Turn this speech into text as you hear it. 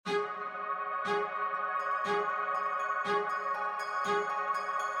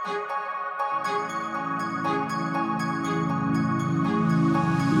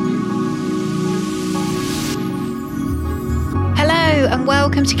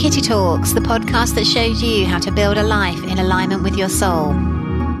Welcome to Kitty Talks, the podcast that shows you how to build a life in alignment with your soul.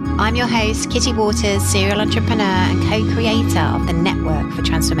 I'm your host, Kitty Waters, serial entrepreneur and co-creator of the Network for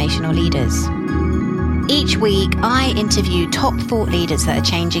Transformational Leaders. Each week, I interview top thought leaders that are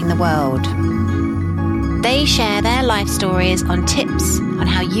changing the world. They share their life stories on tips on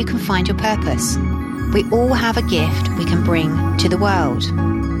how you can find your purpose. We all have a gift we can bring to the world.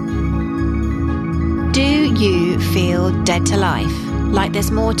 Do you feel dead to life? Like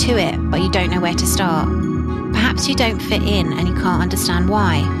there's more to it, but you don't know where to start? Perhaps you don't fit in and you can't understand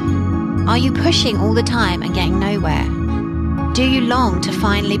why. Are you pushing all the time and getting nowhere? Do you long to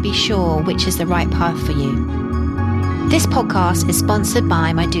finally be sure which is the right path for you? This podcast is sponsored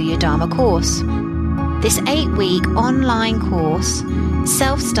by my Do Your Dharma course. This 8-week online course,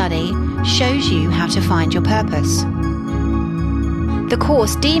 self-study, shows you how to find your purpose. The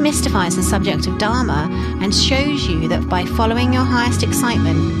course demystifies the subject of Dharma and shows you that by following your highest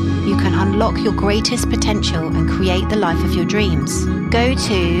excitement, you can unlock your greatest potential and create the life of your dreams. Go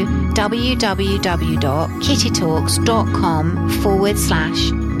to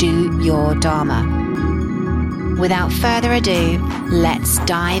www.kittytalks.com/do-your-dharma. Without further ado, let's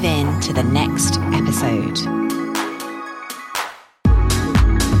dive into the next episode.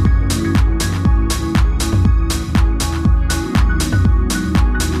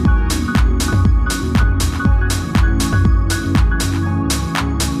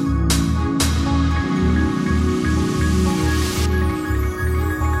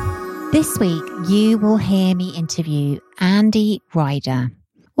 This week, you will hear me interview Dee Ryder,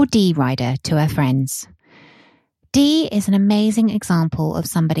 or Dee Ryder to her friends. Dee is an amazing example of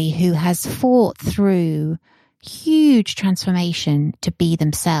somebody who has fought through huge transformation to be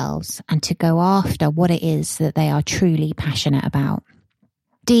themselves and to go after what it is that they are truly passionate about.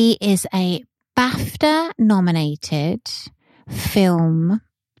 Dee is a BAFTA-nominated film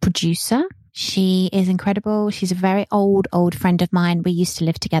producer. She is incredible. She's a very old friend of mine. We used to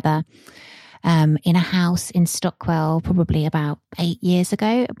live together in a house in Stockwell probably about 8 years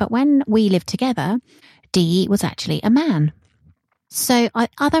ago. But when we lived together, Dee was actually a man. So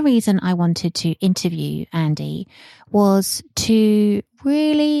other reason I wanted to interview Dee was to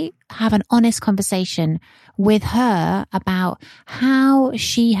really have an honest conversation with her about how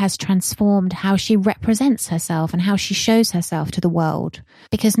she has transformed, how she represents herself and how she shows herself to the world.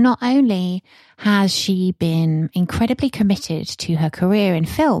 Because not only has she been incredibly committed to her career in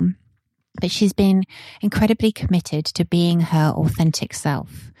film, but she's been incredibly committed to being her authentic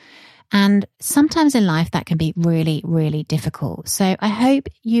self. And sometimes in life that can be really, really difficult. So I hope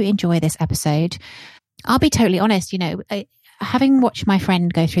you enjoy this episode. I'll be totally honest, having watched my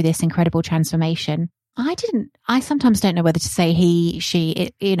friend go through this incredible transformation, I sometimes don't know whether to say he,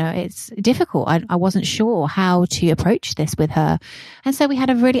 she, it's difficult. I wasn't sure how to approach this with her. And so we had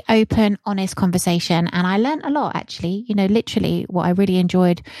a really open, honest conversation and I learned a lot actually. Literally what I really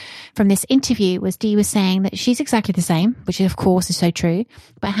enjoyed from this interview was Dee was saying that she's exactly the same, which of course is so true,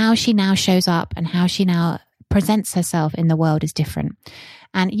 but how she now shows up and how she now presents herself in the world is different.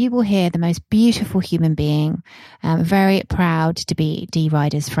 And you will hear the most beautiful human being, very proud to be Dee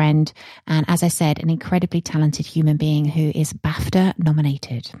Ryder's friend. And as I said, an incredibly talented human being who is BAFTA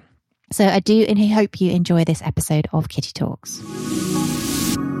nominated. So I do and I hope you enjoy this episode of Kitty Talks.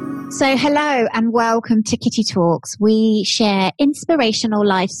 So hello and welcome to Kitty Talks. We share inspirational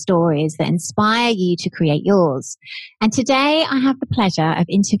life stories that inspire you to create yours. And today I have the pleasure of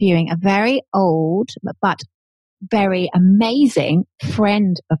interviewing a very old but very amazing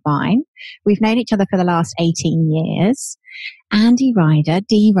friend of mine. We've known each other for the last 18 years. Dee Ryder,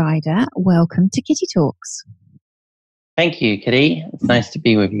 welcome to Kitty Talks. Thank you, Kitty. It's nice to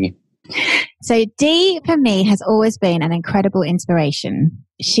be with you. So Dee, for me, has always been an incredible inspiration.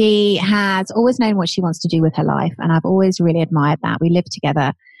 She has always known what she wants to do with her life, and I've always really admired that. We lived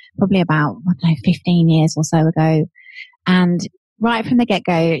together probably about, 15 years or so ago, and right from the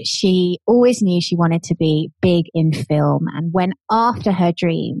get-go, she always knew she wanted to be big in film and went after her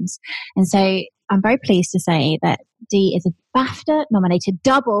dreams. And so I'm very pleased to say that Dee is a BAFTA-nominated,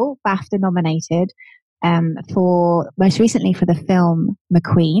 double BAFTA-nominated for most recently for the film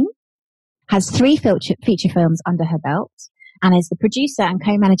McQueen, has 3 feature films under her belt, and is the producer and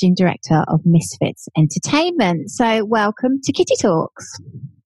co-managing director of Misfits Entertainment. So welcome to Kitty Talks.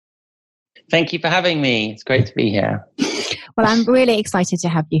 Thank you for having me. It's great to be here. Well, I'm really excited to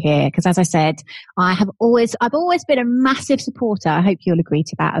have you here because, as I said, I've always been a massive supporter. I hope you'll agree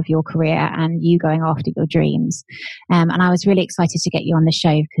to that, of your career and you going after your dreams. And I was really excited to get you on the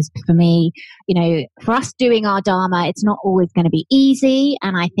show because for me, for us doing our Dharma, it's not always going to be easy.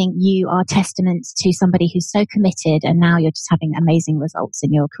 And I think you are testament to somebody who's so committed, and now you're just having amazing results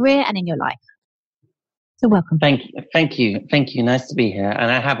in your career and in your life. So welcome. Thank you. Nice to be here.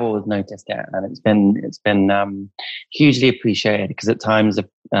 And I have always noticed it, and it's been hugely appreciated because at times of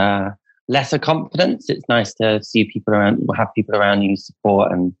lesser confidence, it's nice to see people around, have people around you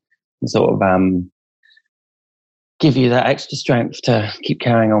support and sort of give you that extra strength to keep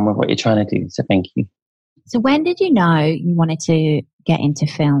carrying on with what you're trying to do. So thank you. So when did you know you wanted to get into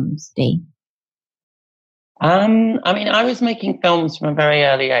films, Dee? I was making films from a very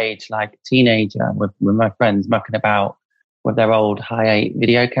early age, like a teenager, with my friends mucking about with their old Hi8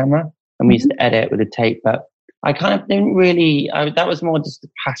 video camera, and we used to edit with a tape. But I kind of didn't really. That was more just a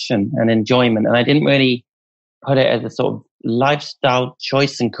passion and enjoyment, and I didn't really put it as a sort of lifestyle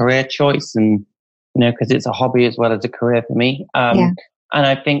choice and career choice, and because it's a hobby as well as a career for me. And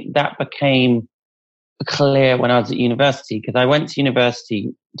I think that became clear when I was at university, because I went to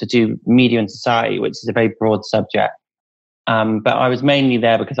university to do media and society, which is a very broad subject. But I was mainly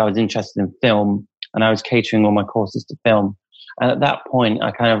there because I was interested in film, and I was catering all my courses to film. And at that point, I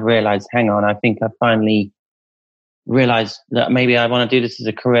kind of realized, hang on, I think I finally realized that maybe I want to do this as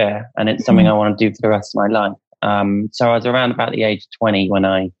a career, and it's something I want to do for the rest of my life. So I was around about the age of 20 when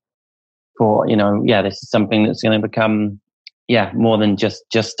I thought, this is something that's going to become, more than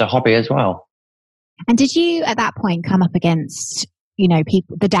just a hobby as well. And did you, at that point, come up against,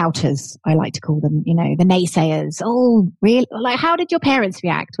 people, the doubters, I like to call them, the naysayers? Oh, really? Like, how did your parents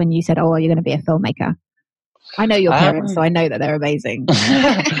react when you said, oh, you're going to be a filmmaker? I know your parents, so I know that they're amazing.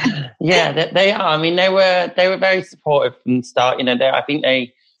 Yeah, they are. I mean, they were very supportive from the start. I think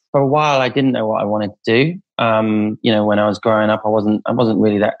for a while, I didn't know what I wanted to do. When I was growing up, I wasn't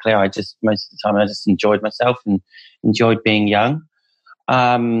really that clear. Most of the time, I just enjoyed myself and enjoyed being young.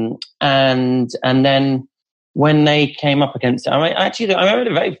 And then when they came up against it, I remember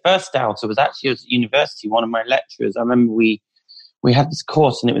the very first doubter was actually at university. One of my lecturers, I remember we had this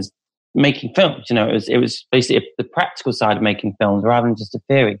course, and it was making films. It was basically the practical side of making films rather than just a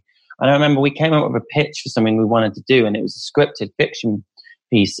theory. And I remember we came up with a pitch for something we wanted to do, and it was a scripted fiction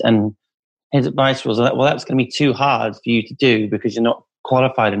piece. And his advice was, well, that's going to be too hard for you to do because you're not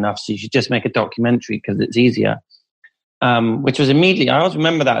qualified enough. So you should just make a documentary because it's easier. Which was immediately, I always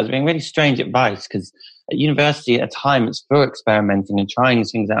remember that as being really strange advice, because at university at a time it's for experimenting and trying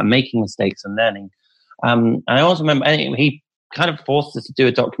things out and making mistakes and learning. And I also remember he kind of forced us to do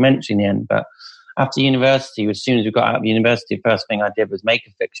a documentary in the end. But after university, as soon as we got out of university, the first thing I did was make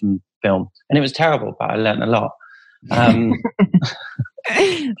a fiction film, and it was terrible, but I learned a lot. Well,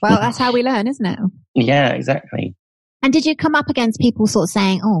 that's how we learn, isn't it? Yeah, exactly. And did you come up against people sort of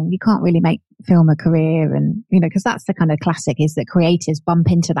saying, oh, you can't really make film a career? And, because that's the kind of classic, is that creators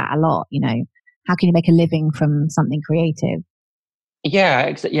bump into that a lot. How can you make a living from something creative? Yeah,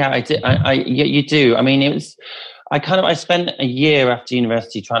 I did. You do. I mean, I spent a year after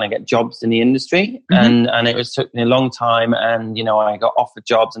university trying to get jobs in the industry, and it took me a long time. And, I got offered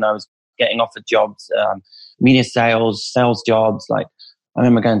jobs, and I was getting offered jobs, media sales jobs, like, I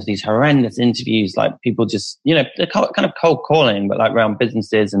remember going to these horrendous interviews, like people just, they're kind of cold calling, but like around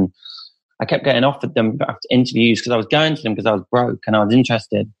businesses. And I kept getting offered them after interviews because I was going to them because I was broke and I was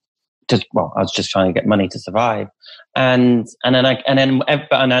interested. I was just trying to get money to survive. And then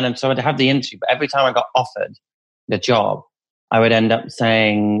so I'd have the interview, but every time I got offered the job, I would end up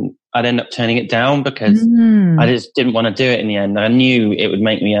turning it down because I just didn't want to do it in the end. I knew it would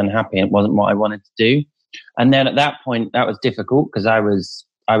make me unhappy. And it wasn't what I wanted to do. And then at that point, that was difficult because I was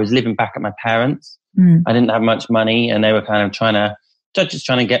living back at my parents. I didn't have much money, and they were kind of trying to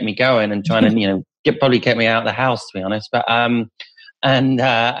get me going and trying to, probably get me out of the house, to be honest. But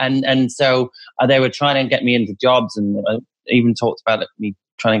so they were trying to get me into jobs, and even talked about me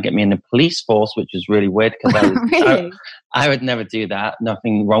trying to get me in the police force, which was really weird because Really? I would never do that.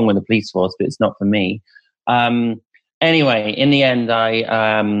 Nothing wrong with the police force, but it's not for me. Anyway, in the end,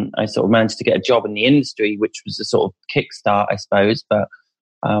 I sort of managed to get a job in the industry, which was a sort of kickstart, I suppose. But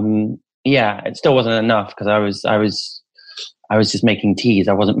it still wasn't enough because I was just making teas.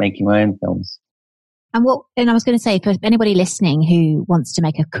 I wasn't making my own films. And I was going to say, for anybody listening who wants to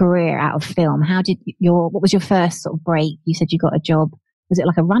make a career out of film, what was your first sort of break? You said you got a job. Was it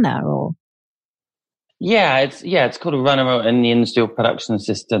like a runner or? Yeah, it's called a runner in the industry production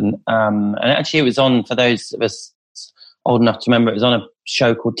assistant. And actually it was on, for those of us old enough to remember, it was on a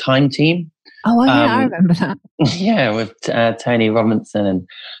show called Time Team. Oh, yeah, I remember that. Yeah, with Tony Robinson and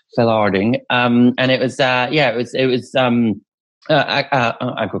Phil Harding. And it was,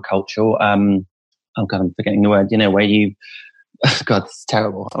 agricultural. Oh God, I'm forgetting the word. You know, where you, God, it's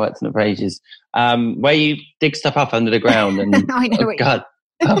terrible. I worked in it for ages. Where you dig stuff up under the ground and, I know oh God.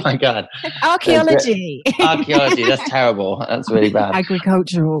 Oh my God. Archaeology. Archaeology. That's terrible. That's really bad.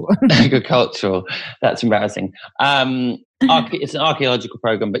 Agricultural. Agricultural. That's embarrassing. It's an archaeological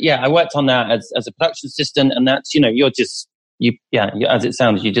program, but yeah, I worked on that as a production assistant, and that's, you know, as it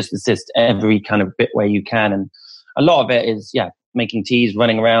sounds, you just assist every kind of bit where you can, and a lot of it is making teas,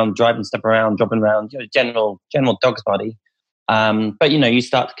 running around, driving stuff around, dropping around, you know, general dog's body. But you know, you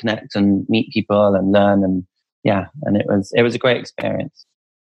start to connect and meet people and learn, and and it was a great experience.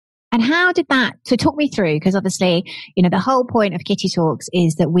 And how did that, so talk me through, because obviously, you know, the whole point of Kitty Talks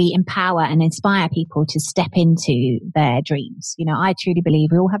is that we empower and inspire people to step into their dreams. You know, I truly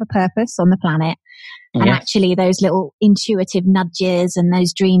believe we all have a purpose on the planet. And actually those little intuitive nudges and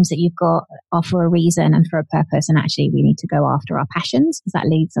those dreams that you've got are for a reason and for a purpose. And actually we need to go after our passions because that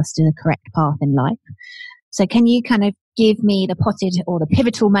leads us to the correct path in life. So can you kind of give me the potted or the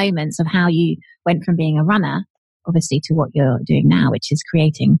pivotal moments of how you went from being a runner, obviously, to what you're doing now, which is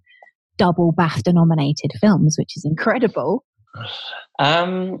creating double BAFTA nominated films, which is incredible.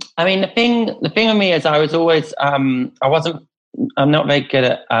 I mean, the thing with me is I was always, I'm not very good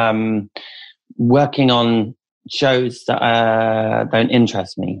at working on shows that don't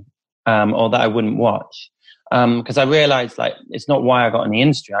interest me or that I wouldn't watch. Because I realized, like, it's not why I got in the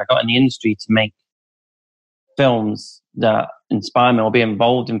industry. I got in the industry to make films that inspire me or be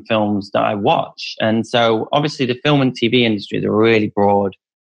involved in films that I watch. And so obviously the film and TV industry is a really broad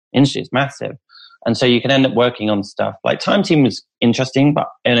industry. It's massive. And so you can end up working on stuff like Time Team was interesting,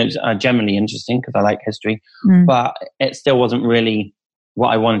 and it's generally interesting because I like history, but it still wasn't really what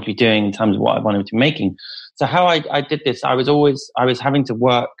I wanted to be doing in terms of what I wanted to be making. So how I did this, I was having to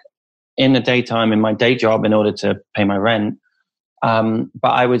work in the daytime in my day job in order to pay my rent. But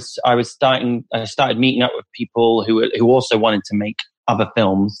I started meeting up with people who also wanted to make other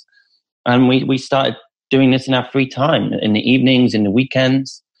films. And we started doing this in our free time, in the evenings, in the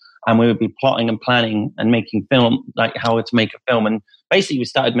weekends. And we would be plotting and planning and making film, like how to make a film. And basically we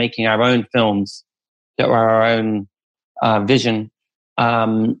started making our own films that were our own vision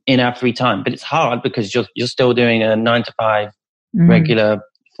in our free time. But it's hard because you're still doing a 9-to-5 regular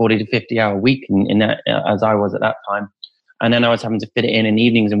 40 to 50 hour week in that, as I was at that time. And then I was having to fit it in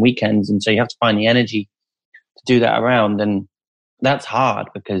evenings and weekends. And so you have to find the energy to do that around. And that's hard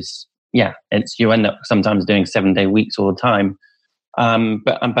because, you end up sometimes doing 7-day weeks all the time.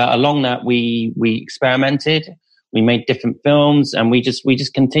 But along that, we experimented, we made different films, and we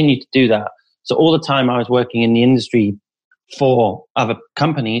just continued to do that. So all the time I was working in the industry for other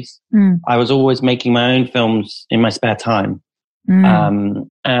companies, I was always making my own films in my spare time.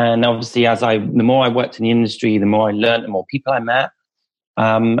 And obviously the more I worked in the industry, the more I learned, the more people I met.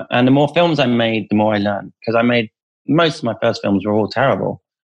 And the more films I made, the more I learned, because most of my first films were all terrible.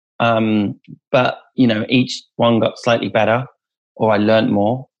 But you know, each one got slightly better, or I learned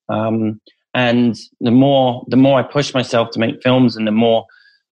more. And the more I pushed myself to make films, and the more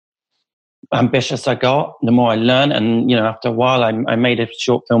ambitious I got, the more I learned. And you know, after a while, I made a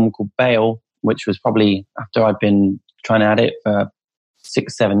short film called Bale, which was probably after I'd been trying to edit for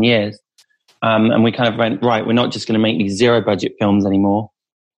 6-7 years. And we kind of went, right, we're not just going to make these zero budget films anymore.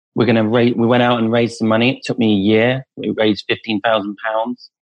 We went out and raised some money. It took me a year. We raised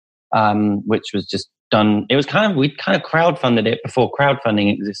 £15,000, which was just done. It was we crowdfunded it before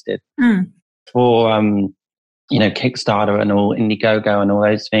crowdfunding existed. For, Kickstarter and all, Indiegogo and all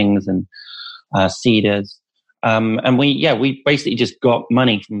those things, and Seeders. And we basically just got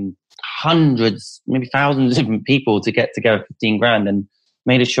money from hundreds, maybe thousands of different people to get together $15,000 and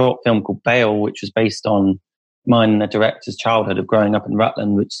made a short film called Bale, which was based on mine and the director's childhood of growing up in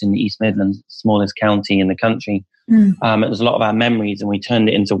Rutland, which is in the East Midlands, the smallest county in the country. It was a lot of our memories, and we turned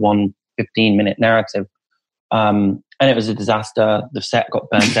it into one 15-minute narrative. And it was a disaster. The set got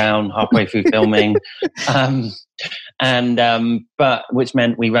burnt down halfway through filming. But which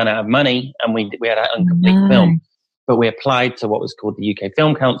meant we ran out of money, and we had an incomplete film. But we applied to what was called the UK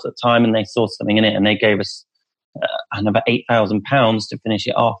Film Council at the time, and they saw something in it, and they gave us another £8,000 to finish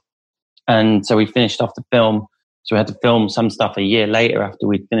it off. And so we finished off the film. So we had to film some stuff a year later after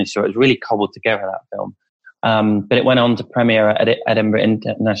we'd finished. So it was really cobbled together, that film. But it went on to premiere at Edinburgh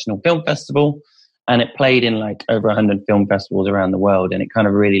International Film Festival, and it played in like over 100 film festivals around the world. And it kind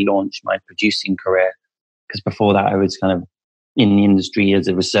of really launched my producing career, because before that I was kind of in the industry as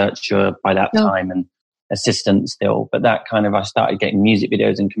a researcher by that time. And assistant still, but that kind of, I started getting music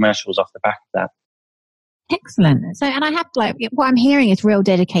videos and commercials off the back of that. Excellent. So, and I have like, what I'm hearing is real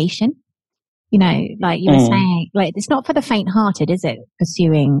dedication. You know, like you were saying, like it's not for the faint-hearted, is it?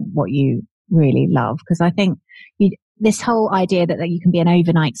 Pursuing what you really love, because I think this whole idea that you can be an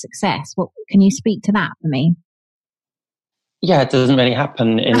overnight success. What can you speak to that for me? Yeah, it doesn't really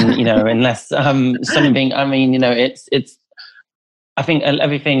happen in unless something. I mean, it's. I think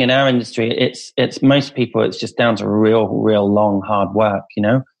everything in our industry, it's most people. It's just down to real long hard work.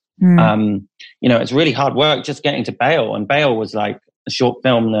 It's really hard work just getting to Bale, and Bale was like a short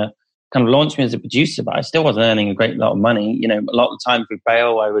film that kind of launched me as a producer, but I still wasn't earning a great lot of money. A lot of the time through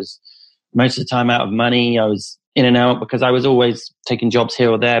Bale, I was most of the time out of money. I was in and out because I was always taking jobs here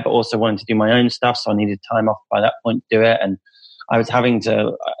or there, but also wanting to do my own stuff. So I needed time off by that point to do it. And I was having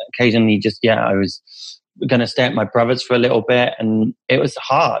to occasionally I was going to stay at my brother's for a little bit. And it was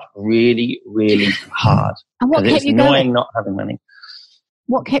hard, really, really hard. And what kept you annoying going? Not having money.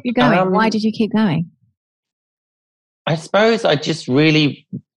 What kept you going? Why did you keep going? I suppose I just really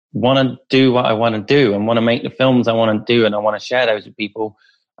want to do what I want to do and want to make the films I want to do, and I want to share those with people.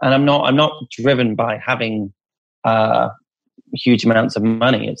 And I'm not driven by having huge amounts of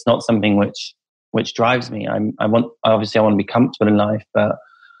money. It's not something which drives me. I want to be comfortable in life, but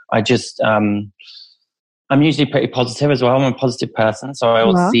I just I'm usually pretty positive as well. I'm a positive person, so I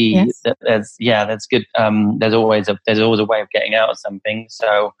always see that that's good. There's always a way of getting out of something.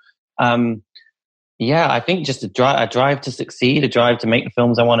 So I think just a drive to succeed, a drive to make the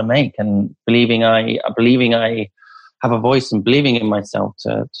films I want to make, and believing I have a voice and believing in myself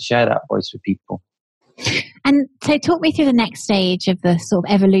to share that voice with people. And so talk me through the next stage of the sort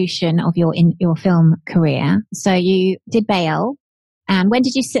of evolution of your film career. So you did Bale, and when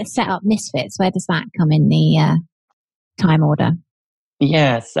did you set up Misfits? Where does that come in the time order?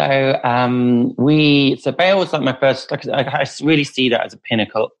 Yeah, so Bale was like my first, I really see that as a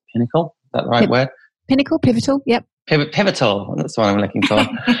pinnacle. Pinnacle? Is that the right word? Pinnacle, pivotal, yep. Pivotal, that's what I'm looking for.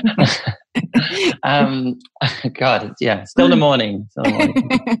 God, still the morning.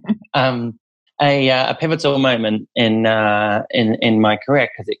 A pivotal moment in my career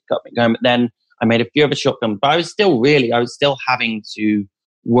because it got me going. But then I made a few other short films, but I was still having to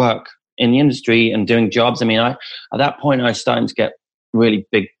work in the industry and doing jobs. I mean, at that point I was starting to get really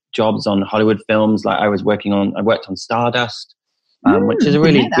big jobs on Hollywood films. Like I worked on Stardust. Which is a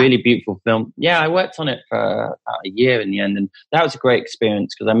really, really beautiful film. Yeah, I worked on it for about a year in the end, and that was a great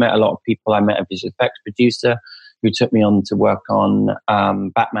experience because I met a lot of people. I met a visual effects producer who took me on to work on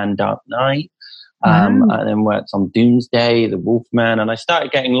Batman Dark Knight, and then worked on Doomsday, The Wolfman, and I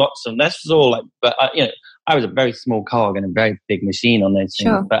started getting lots of. This was all like, but I was a very small cog in a very big machine on those things.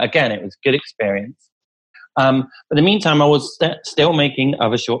 Sure. But again, it was a good experience. But in the meantime, I was still making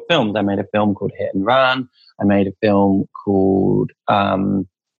other short films. I made a film called Hit and Run. I made a film called 10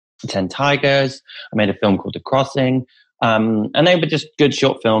 Tigers. I made a film called The Crossing. And they were just good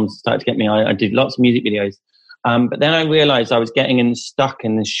short films. Started to get me. I did lots of music videos. But then I realized I was getting stuck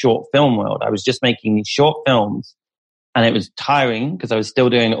in this short film world. I was just making these short films. And it was tiring because I was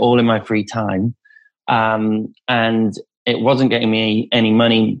still doing it all in my free time. And it wasn't getting me any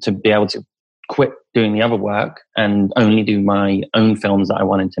money to be able to quit doing the other work and only do my own films that I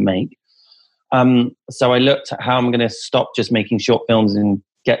wanted to make. So I looked at how I'm going to stop just making short films and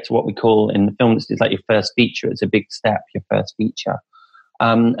get to what we call in the film, it's like your first feature. It's a big step, your first feature.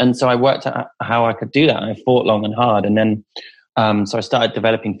 And so I worked out how I could do that. I fought long and hard. And then, so I started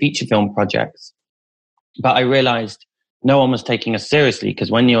developing feature film projects, but I realized no one was taking us seriously because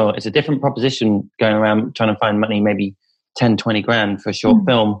it's a different proposition going around trying to find money, maybe 10, 20 grand for a short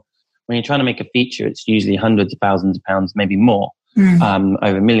film. When you're trying to make a feature, it's usually hundreds of thousands of pounds, maybe more.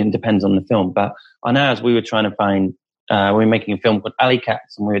 Over a million, depends on the film. But on ours, we were trying to find, we were making a film called Alley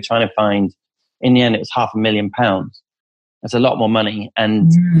Cats, and we were trying to find, in the end, it was £500,000. That's a lot more money.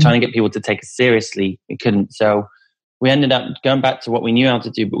 And trying to get people to take us seriously, we couldn't. So we ended up going back to what we knew how to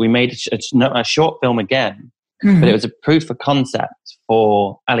do, but we made a short film again, but it was a proof of concept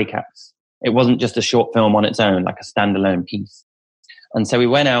for Alley Cats. It wasn't just a short film on its own, like a standalone piece. And so we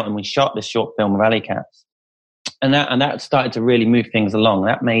went out and we shot this short film of Alley Cats. And that started to really move things along.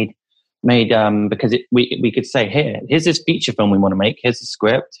 That made because we could say, here's this feature film we want to make. Here's the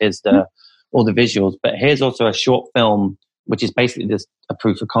script. Here's all the visuals. But here's also a short film, which is basically just a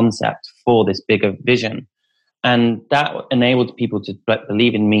proof of concept for this bigger vision. And that enabled people to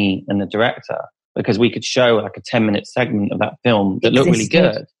believe in me and the director because we could show like a 10-minute segment of that film that looked really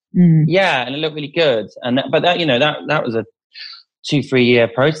good. Yeah, and it looked really good. And that was a 2-3 year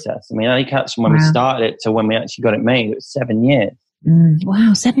process. I mean, Alley Cats from when we started it to when we actually got it made, it was 7 years.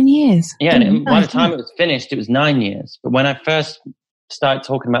 Wow, 7 years. Yeah, and by the time it was finished, it was 9 years. But when I first started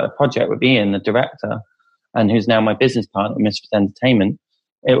talking about the project with Ian, the director, and who's now my business partner at Misfits Entertainment,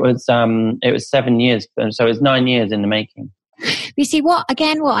 it was 7 years. So it was 9 years in the making. You see, what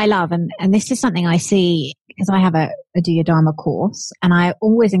I love, and this is something I see because I have a Do Your Dharma course, and I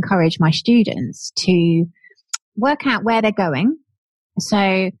always encourage my students to work out where they're going.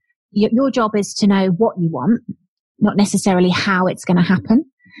 So your job is to know what you want, not necessarily how it's going to happen.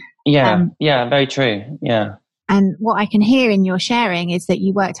 Yeah, very true. Yeah. And what I can hear in your sharing is that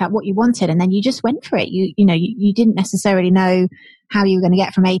you worked out what you wanted and then you just went for it. You didn't necessarily know how you were going to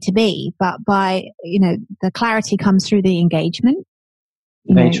get from A to B, but by, the clarity comes through the engagement.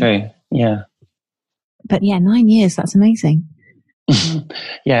 Very true. Yeah. But 9 years, that's amazing.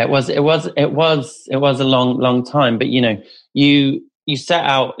 Yeah, it was a long time, but you set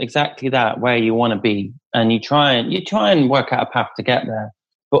out exactly that, where you want to be, and you try and work out a path to get there.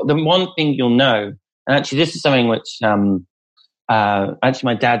 But the one thing you'll know, and actually this is something which actually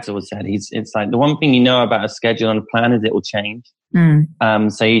my dad's always said, it's like the one thing you know about a schedule and a plan is it will change.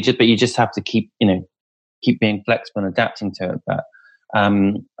 So you just have to keep being flexible and adapting to it. But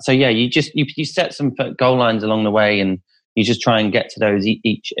you set some goal lines along the way, and you just try and get to those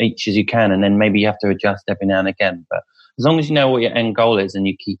each as you can, and then maybe you have to adjust every now and again. But as long as you know what your end goal is and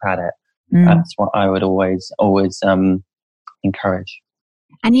you keep at it, that's what I would always encourage.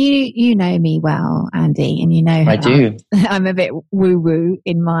 And you know me well, Andy, and you know I do. I'm a bit woo-woo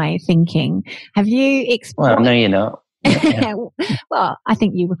in my thinking. Have you explored? Well, no, you're not. Yeah. Well, I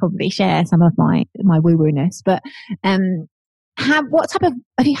think you would probably share some of my woo-woo-ness, but have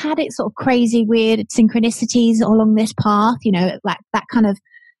you had it sort of crazy, weird synchronicities along this path? Like that kind of,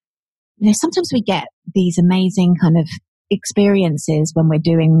 sometimes we get these amazing kind of experiences when we're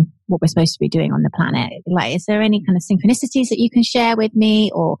doing what we're supposed to be doing on the planet. Like, is there any kind of synchronicities that you can share with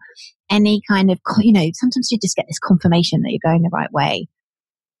me, or any kind of, sometimes you just get this confirmation that you're going the right way?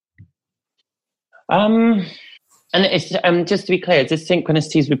 And it's just to be clear, is this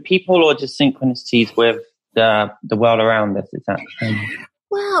synchronicities with people or just synchronicities with the world around us? Is that?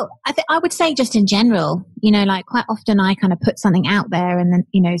 Well, I would say just in general, like quite often I kind of put something out there, and then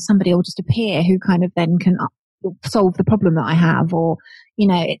somebody will just appear who kind of then can solve the problem that I have, or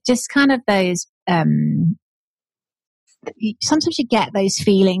it just kind of those. Sometimes you get that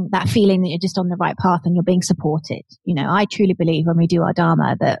feeling that you're just on the right path and you're being supported. I truly believe when we do our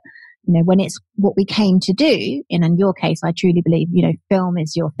Dharma that when it's what we came to do, and in your case, I truly believe film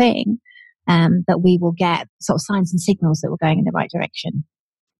is your thing. That we will get sort of signs and signals that we're going in the right direction.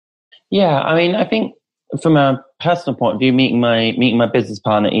 Yeah, I mean, I think from a personal point of view, meeting my business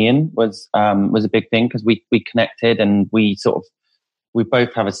partner Ian was a big thing, because we connected, and we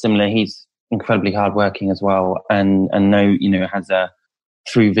both have a similar. He's incredibly hardworking as well, and has a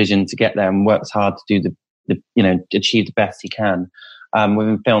through vision to get there, and works hard to do the achieve the best he can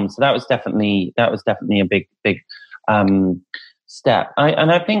within film. So that was definitely a big step.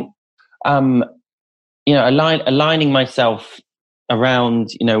 I think aligning myself around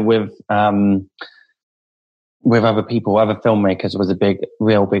with other people, other filmmakers, was a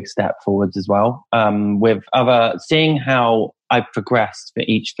real big step forwards as well. With seeing how I progressed for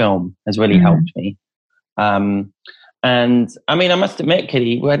each film has really helped me. And I mean, I must admit,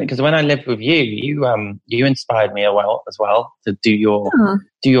 Kitty, because when I lived with you inspired me as well to do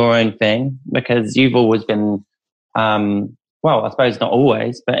your own thing, because you've always been, well, I suppose not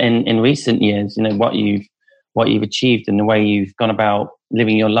always, but in recent years, what you've achieved and the way you've gone about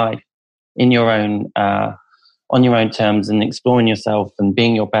living your life in your own, on your own terms, and exploring yourself and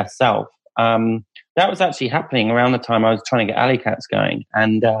being your best self. That was actually happening around the time I was trying to get Alley Cats going.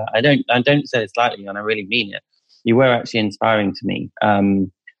 And I don't say this lightly, and I really mean it. You were actually inspiring to me.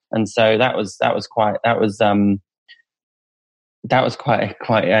 And so that was quite a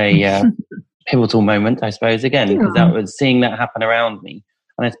pivotal moment, I suppose, again, because that was seeing that happen around me.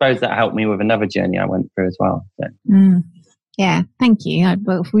 And I suppose that helped me with another journey I went through as well. So. Yeah, thank you.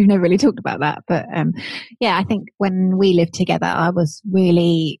 Well, we've never really talked about that, but I think when we lived together, I was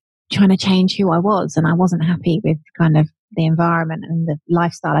really trying to change who I was, and I wasn't happy with kind of the environment and the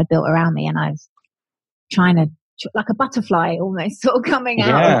lifestyle I built around me, and I was trying to, like a butterfly almost, sort of coming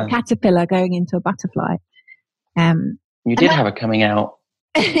out of a caterpillar going into a butterfly. You did have a coming out.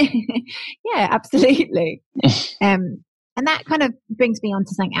 Yeah, absolutely. And that kind of brings me on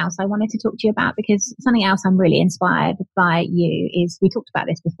to something else I wanted to talk to you about, because something else I'm really inspired by you is, we talked about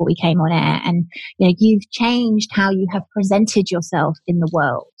this before we came on air, and you've changed how you have presented yourself in the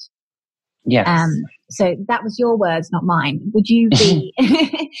world. Yes. So that was your words, not mine. Would you be,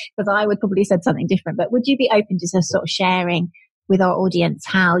 because I would probably said something different, but would you be open to sort of sharing with our audience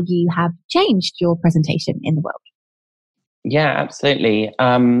how you have changed your presentation in the world? Yeah, absolutely.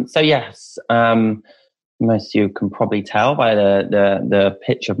 So yes, most of you can probably tell by the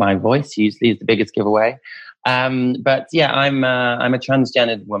pitch of my voice. Usually, is the biggest giveaway. But yeah, I'm a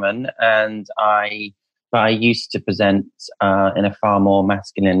transgendered woman, and I used to present in a far more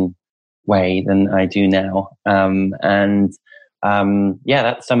masculine way than I do now. Yeah,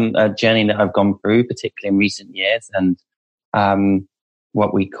 that's a journey that I've gone through, particularly in recent years, and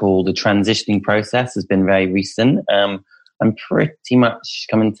what we call the transitioning process has been very recent. I'm pretty much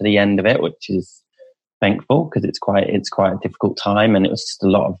coming to the end of it, which is thankful because it's quite a difficult time, and it was just a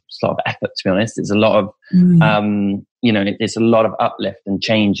lot of effort, to be honest. It's a lot of it's a lot of uplift and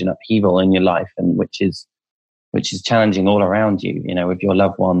change and upheaval in your life, and which is challenging all around you, with your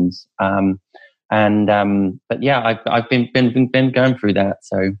loved ones. But yeah, I've been going through that.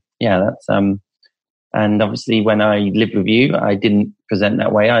 So yeah, that's and obviously when I lived with you, I didn't present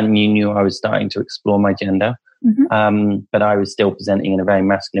that way. I knew I was starting to explore my gender, but I was still presenting in a very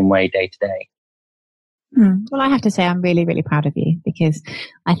masculine way day to day. Well, I have to say I'm really, really proud of you, because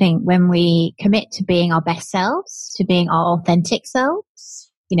I think when we commit to being our best selves, to being our authentic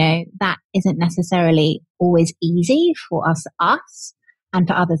selves, that isn't necessarily always easy for us and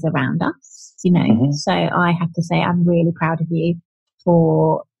for others around us, So I have to say I'm really proud of you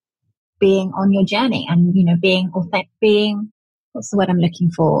for being on your journey and, being authentic, what's the word I'm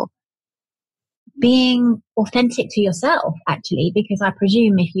looking for? Being authentic to yourself, actually, because I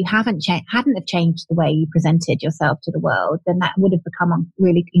presume if you hadn't have changed the way you presented yourself to the world, then that would have become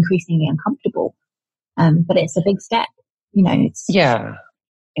really increasingly uncomfortable. But it's a big step, Yeah,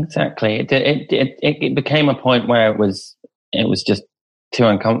 exactly. It became a point where it was just too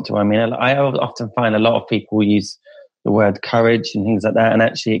uncomfortable. I mean, I often find a lot of people use the word courage and things like that, and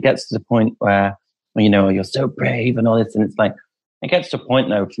actually it gets to the point where you're so brave and all this, and it's like it gets to a point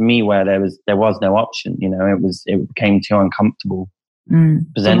though for me where there was no option. It became too uncomfortable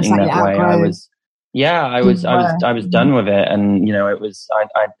presenting that way. I was done with it, and it was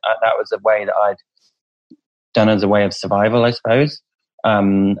that was a way that I'd done as a way of survival, I suppose.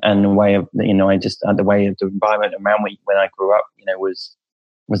 And a way of the way of the environment around me when I grew up, was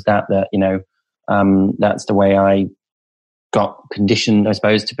that that's the way I got conditioned, I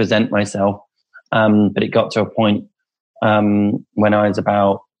suppose, to present myself. But it got to a point when I was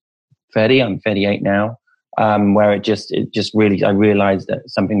about 30. I'm 38 now, where it just really, I realized that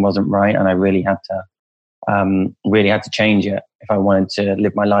something wasn't right, and I really had to change it if I wanted to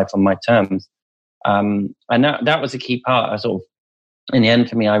live my life on my terms. And that was a key part. I sort of, in the end,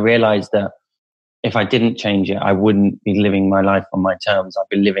 for me, I realized that if I didn't change it, I wouldn't be living my life on my terms. I'd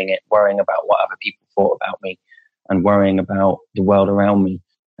be living it worrying about what other people thought about me and worrying about the world around me.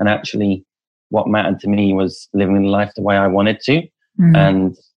 And actually, what mattered to me was living life the way I wanted to.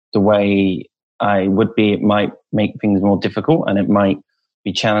 And the way I would be, it might make things more difficult and it might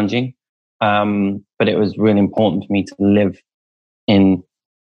be challenging. But it was really important for me to live in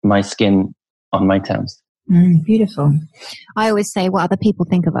my skin on my terms. Beautiful. I always say what other people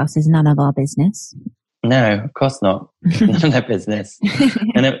think of us is none of our business. No, of course not. None of their business.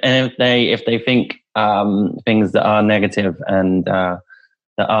 And if they think things that are negative and that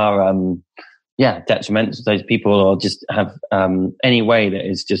are detrimental to those people, or just have any way that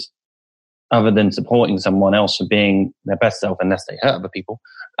is just other than supporting someone else for being their best self, unless they hurt other people,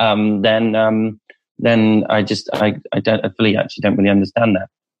 then I don't really understand that.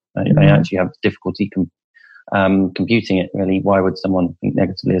 I actually have difficulty computing it, really. Why would someone think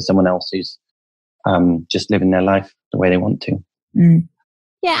negatively of someone else who's just living their life the way they want to?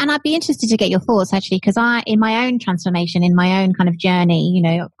 Yeah, and I'd be interested to get your thoughts, actually, because in my own transformation, in my own kind of journey,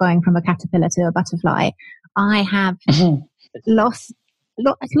 going from a caterpillar to a butterfly, I have lost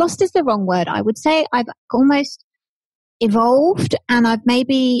is the wrong word. I would say I've almost evolved, and I've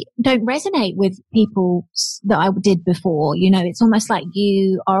maybe don't resonate with people that I did before. It's almost like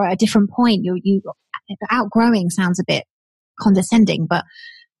you are at a different point. You outgrowing sounds a bit condescending, but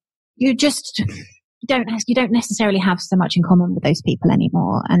you just don't necessarily have so much in common with those people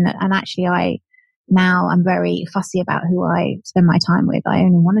anymore. And actually I'm very fussy about who I spend my time with. I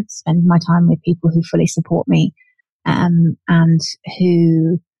only wanted to spend my time with people who fully support me, and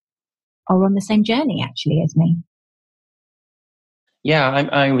who are on the same journey actually as me. Yeah,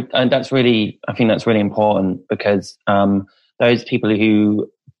 I think that's really important, because those people who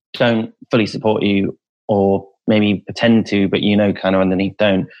don't fully support you, or maybe pretend to, but kind of underneath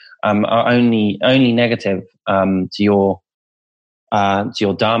don't, are only negative to your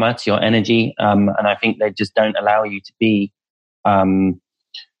dharma, to your energy, and I think they just don't allow you to be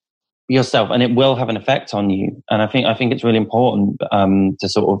yourself, and it will have an effect on you. And I think it's really important to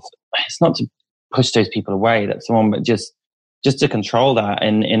sort of, it's not to push those people away, that's someone, but just to control that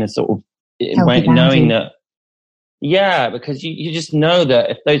in a sort of way, knowing that, yeah, because you just know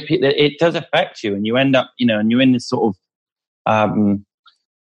that if those people, it does affect you, and you end up, and you're in this sort of,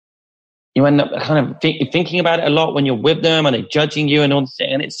 you end up kind of thinking about it a lot when you're with them, and they're judging you and all this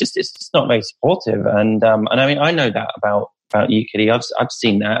thing, and it's just not very supportive. And I mean, I know that about you, Kitty. I've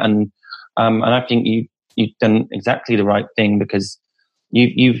seen that, and I think you've done exactly the right thing, because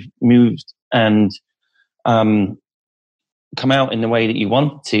you've moved and come out in the way that you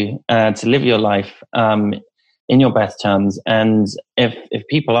want to live your life in your best terms. And if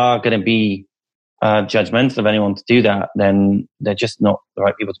people are going to be judgmental of anyone to do that, then they're just not the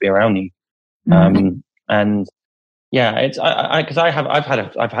right people to be around you. And yeah, it's because I've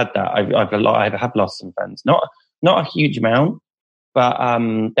had that. I have lost some friends, not a huge amount, but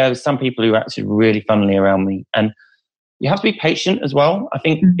there were some people who were actually really funnily around me. And you have to be patient as well. I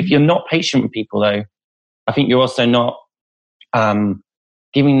think if you're not patient with people, though, I think you're also not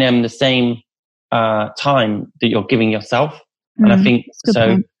giving them the same time that you're giving yourself. And I think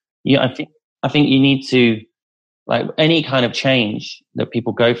so. Yeah, I think you need to, like, any kind of change that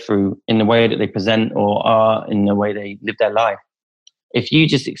people go through in the way that they present or are in the way they live their life. If you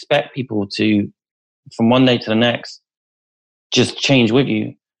just expect people to, from one day to the next, just change with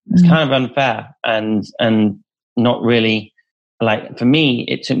you, it's kind of unfair and not really, like, for me,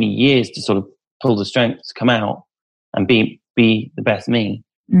 it took me years to sort of pull the strength to come out and be the best me.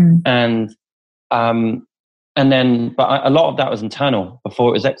 And then, but a lot of that was internal before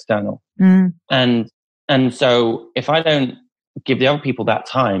it was external. And so if I don't give the other people that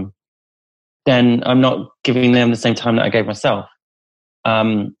time, then I'm not giving them the same time that I gave myself.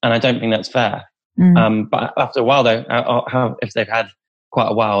 And I don't think that's fair. But after a while, though, if they've had quite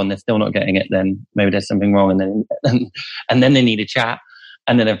a while and they're still not getting it, then maybe there's something wrong, and then they need a chat.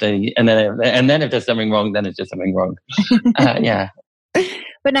 And then if there's something wrong, then it's just something wrong. Yeah.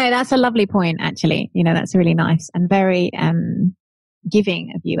 But no, that's a lovely point, actually. That's really nice and very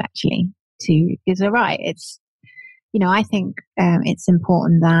giving of you, actually, because you're right. It's, I think it's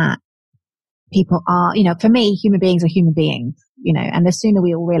important that people are, for me, human beings are human beings, and the sooner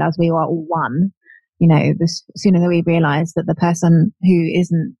we all realize we are all one, the sooner that we realize that the person who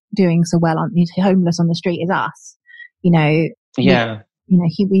isn't doing so well who's homeless on the street is us, Yeah.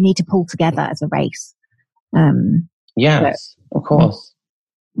 We need to pull together as a race. Yes, of course.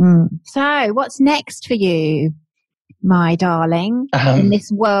 So what's next for you, my darling, in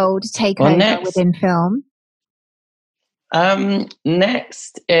this world takeover within film?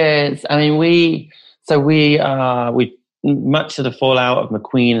 Next is, I mean, we much of the fallout of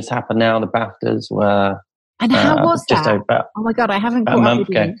McQueen has happened now. The BAFTAs were, and how was that? Oh my God, I haven't caught up with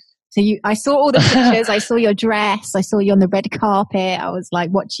you. So I saw all the pictures. I saw your dress. I saw you on the red carpet. I was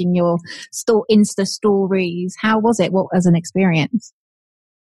like watching your Insta stories. How was it? What was an experience?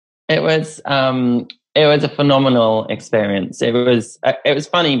 It was a phenomenal experience. It was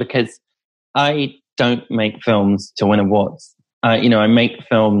funny because I don't make films to win awards. I make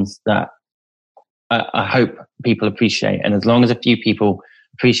films that I hope people appreciate, and as long as a few people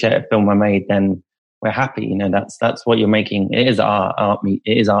appreciate a film I made, then we're happy. That's what you're making. It is art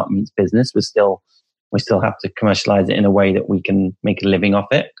meets business. We still have to commercialize it in a way that we can make a living off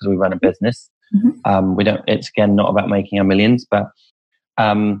it, because we run a business. We don't. It's again not about making our millions, but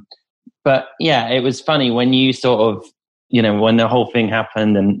yeah, it was funny when you sort of, when the whole thing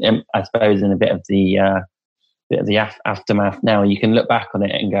happened, and I suppose in a bit of the aftermath now, you can look back on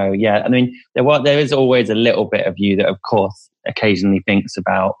it and go, yeah, I mean, there is always a little bit of you that, of course, occasionally thinks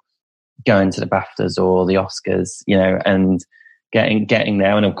about going to the BAFTAs or the Oscars, and getting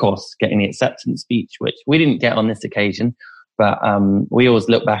there, and of course getting the acceptance speech, which we didn't get on this occasion, but we always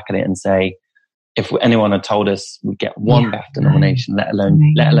look back at it and say, if anyone had told us we'd get one BAFTA nomination, let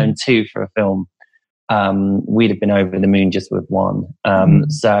alone two for a film, we'd have been over the moon just with one.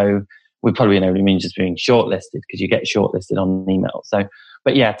 So we'd probably been over the moon just being shortlisted, because you get shortlisted on email. So,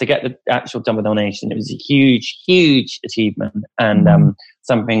 but yeah, to get the actual double nomination, it was a huge, huge achievement, and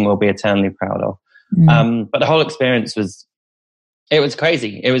something we'll be eternally proud of. But the whole experience was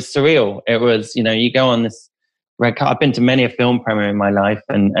crazy. It was surreal. It was, you go on this red carpet. I've been to many a film premiere in my life,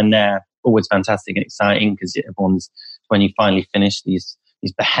 and they're always fantastic and exciting, because everyone's, when you finally finish these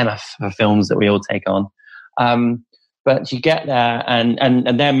behemoth of films that we all take on. But you get there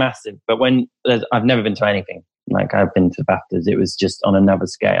and they're massive. But I've never been to anything like I've been to the BAFTAs. It was just on another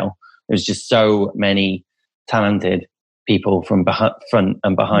scale. There was just so many talented people from front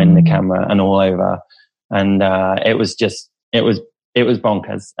and behind the camera and all over. And it was it was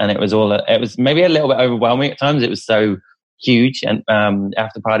bonkers, and it was maybe a little bit overwhelming at times. It was so huge, and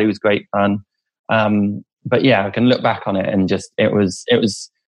after party was great fun. But yeah, I can look back on it and just it was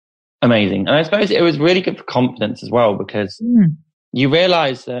amazing. And I suppose it was really good for confidence as well, because you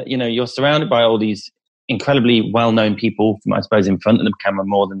realize that, you know, you're surrounded by all these incredibly well-known people from, I suppose, in front of the camera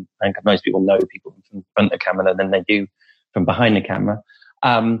more than I think most people know people from front of the camera than they do from behind the camera.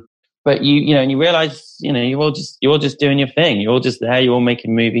 But you know, and you realize, you know, you're all just doing your thing. You're all just there. You're all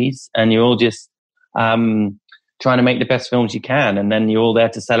making movies, and you're all just trying to make the best films you can. And then you're all there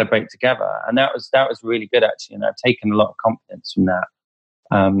to celebrate together. And that was really good, actually. And I've taken a lot of confidence from that.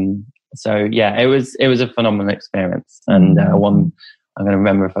 So yeah, it was a phenomenal experience, and one I'm going to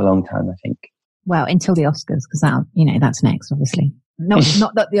remember for a long time, I think. Well, until the Oscars, because that's next, obviously. Not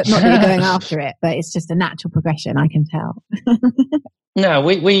that you're going after it, but it's just a natural progression, I can tell. No,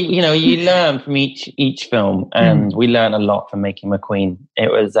 we you know, you learn from each film, and we learn a lot from making McQueen. It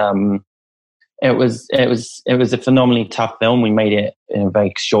was a phenomenally tough film. We made it in a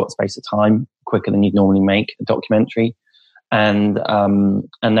very short space of time, quicker than you'd normally make a documentary, and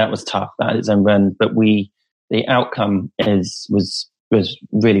that was tough. That is run, but the outcome was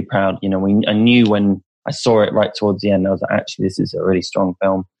really proud. You know, I knew when I saw it right towards the end, I was like, actually, this is a really strong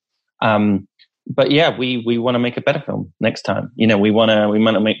film. But yeah, we want to make a better film next time. You know, we want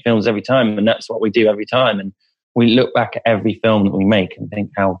to make films every time, and that's what we do every time. And we look back at every film that we make and think,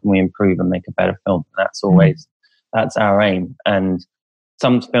 how can we improve and make a better film? And that's our aim. And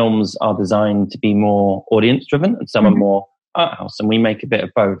some films are designed to be more audience driven, and some are more art house, and we make a bit of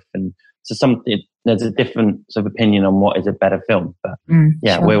both. And so there's a different sort of opinion on what is a better film. But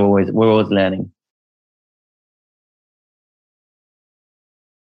yeah, sure. We're always learning.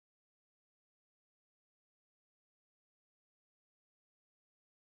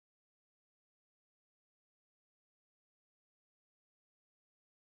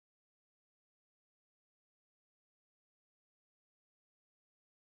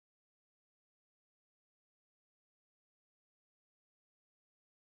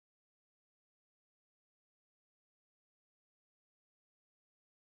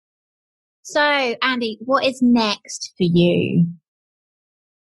 So, Andy, what is next for you?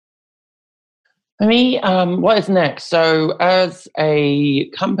 For me, what is next? So as a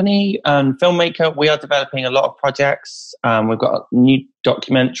company and filmmaker, we are developing a lot of projects. We've got a new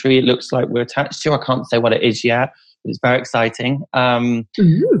documentary it looks like we're attached to. I can't say what it is yet, but it's very exciting.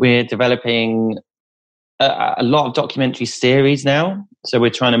 We're developing a lot of documentary series now. So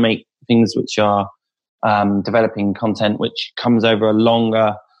we're trying to make things which are developing content which comes over a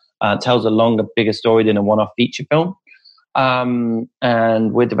longer, tells a longer, bigger story than a one-off feature film. And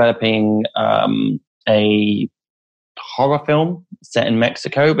we're developing a horror film set in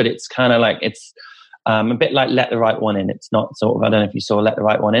Mexico, but it's kind of like, it's a bit like Let the Right One In. It's not sort of, I don't know if you saw Let the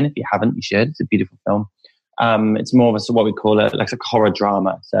Right One In. If you haven't, you should. It's a beautiful film. It's more of what we call a horror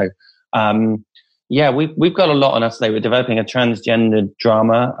drama. So yeah, we've got a lot on us today. We're developing a transgender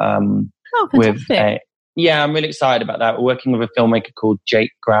drama yeah, I'm really excited about that. We're working with a filmmaker called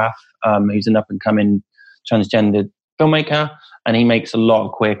Jake Graff, who's an up-and-coming transgender filmmaker, and he makes a lot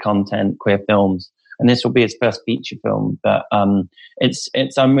of queer content, queer films. And this will be his first feature film. But I'm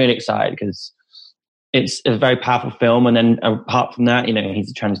really excited because it's a very powerful film. And then apart from that, you know, he's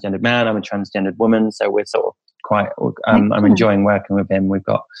a transgendered man, I'm a transgendered woman, so we're sort of quite. I'm enjoying working with him. We've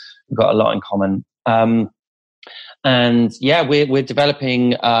got a lot in common. And yeah, we're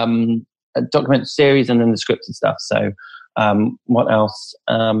developing a documentary series and then the scripted stuff. So what else?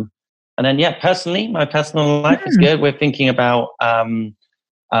 And then yeah, personally, my personal life is good. We're thinking about I'm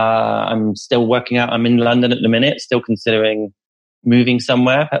still working out. I'm in London at the minute, still considering moving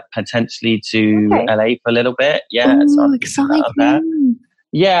somewhere, potentially to LA for a little bit. Yeah, so exciting.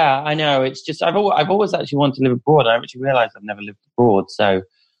 Yeah, I know. It's just I've always actually wanted to live abroad. I actually realised I've never lived abroad. So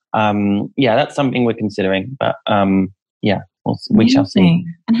yeah, that's something we're considering. But yeah, we shall see.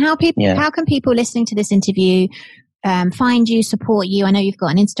 And how can people listening to this interview find you, support you? I know you've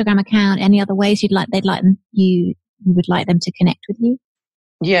got an Instagram account. Any other ways you would like them to connect with you?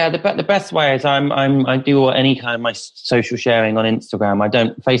 Yeah, the best way is I do any kind of my social sharing on Instagram.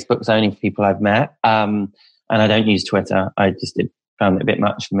 Facebook's only for people I've met, and I don't use Twitter. I just found it a bit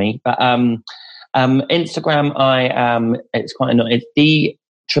much for me. But Instagram, it's quite annoying. It's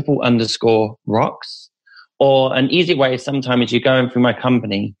D_rocks. Or an easy way sometimes you're going through my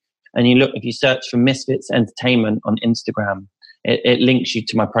company and if you search for Misfits Entertainment on Instagram, it links you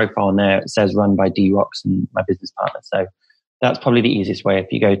to my profile, and there it says run by Dee Rocks and my business partner. So that's probably the easiest way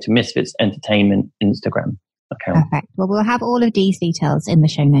if you go to Misfits Entertainment Instagram. account. Perfect. Well, we'll have all of Dee's details in the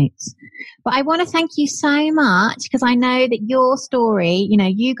show notes. But I want to thank you so much, because I know that your story, you know,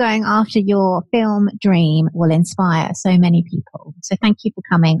 you going after your film dream will inspire so many people. So thank you for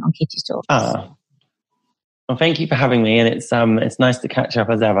coming on Kitty Talks. Well, thank you for having me, and it's nice to catch up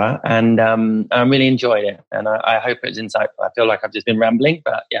as ever, and I really enjoyed it, and I hope it's insightful. I feel like I've just been rambling,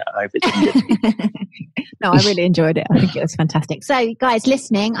 but yeah, I hope it's been good. No, I really enjoyed it. I think it was fantastic. So guys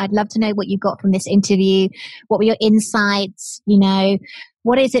listening, I'd love to know what you got from this interview. What were your insights? You know,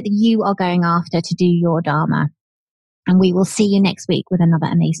 what is it that you are going after to do your Dharma? And we will see you next week with another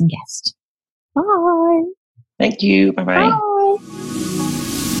amazing guest. Bye. Thank you. Bye-bye. Bye.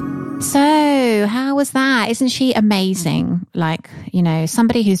 So how was that? Isn't she amazing? Like, you know,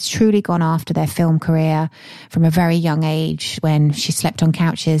 somebody who's truly gone after their film career from a very young age, when she slept on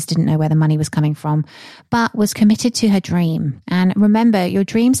couches, didn't know where the money was coming from, but was committed to her dream. And remember, your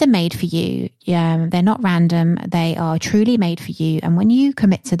dreams are made for you. Yeah, they're not random. They are truly made for you. And when you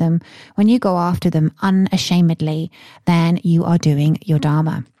commit to them, when you go after them unashamedly, then you are doing your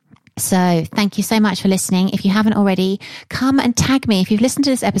Dharma. So thank you so much for listening. If you haven't already, come and tag me. If you've listened to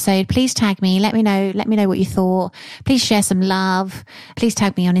this episode, please tag me. Let me know what you thought. Please share some love. Please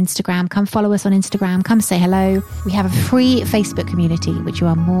tag me on Instagram. Come follow us on Instagram. Come say hello. We have a free Facebook community, which you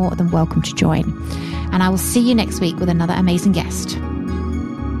are more than welcome to join. And I will see you next week with another amazing guest.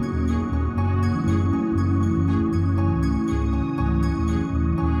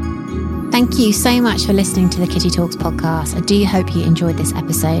 Thank you so much for listening to the Kitty Talks podcast. I do hope you enjoyed this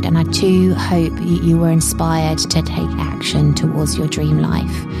episode, and I do hope you were inspired to take action towards your dream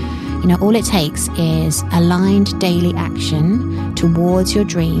life. You know, all it takes is aligned daily action towards your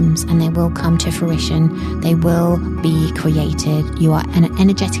dreams, and they will come to fruition. They will be created. You are an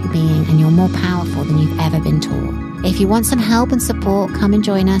energetic being, and you're more powerful than you've ever been taught. If you want some help and support, come and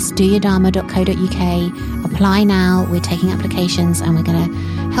join us, doyourdharma.co.uk. Apply now. We're taking applications, and we're going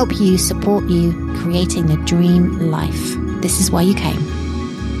to help you, support you, creating the dream life. This is why you came.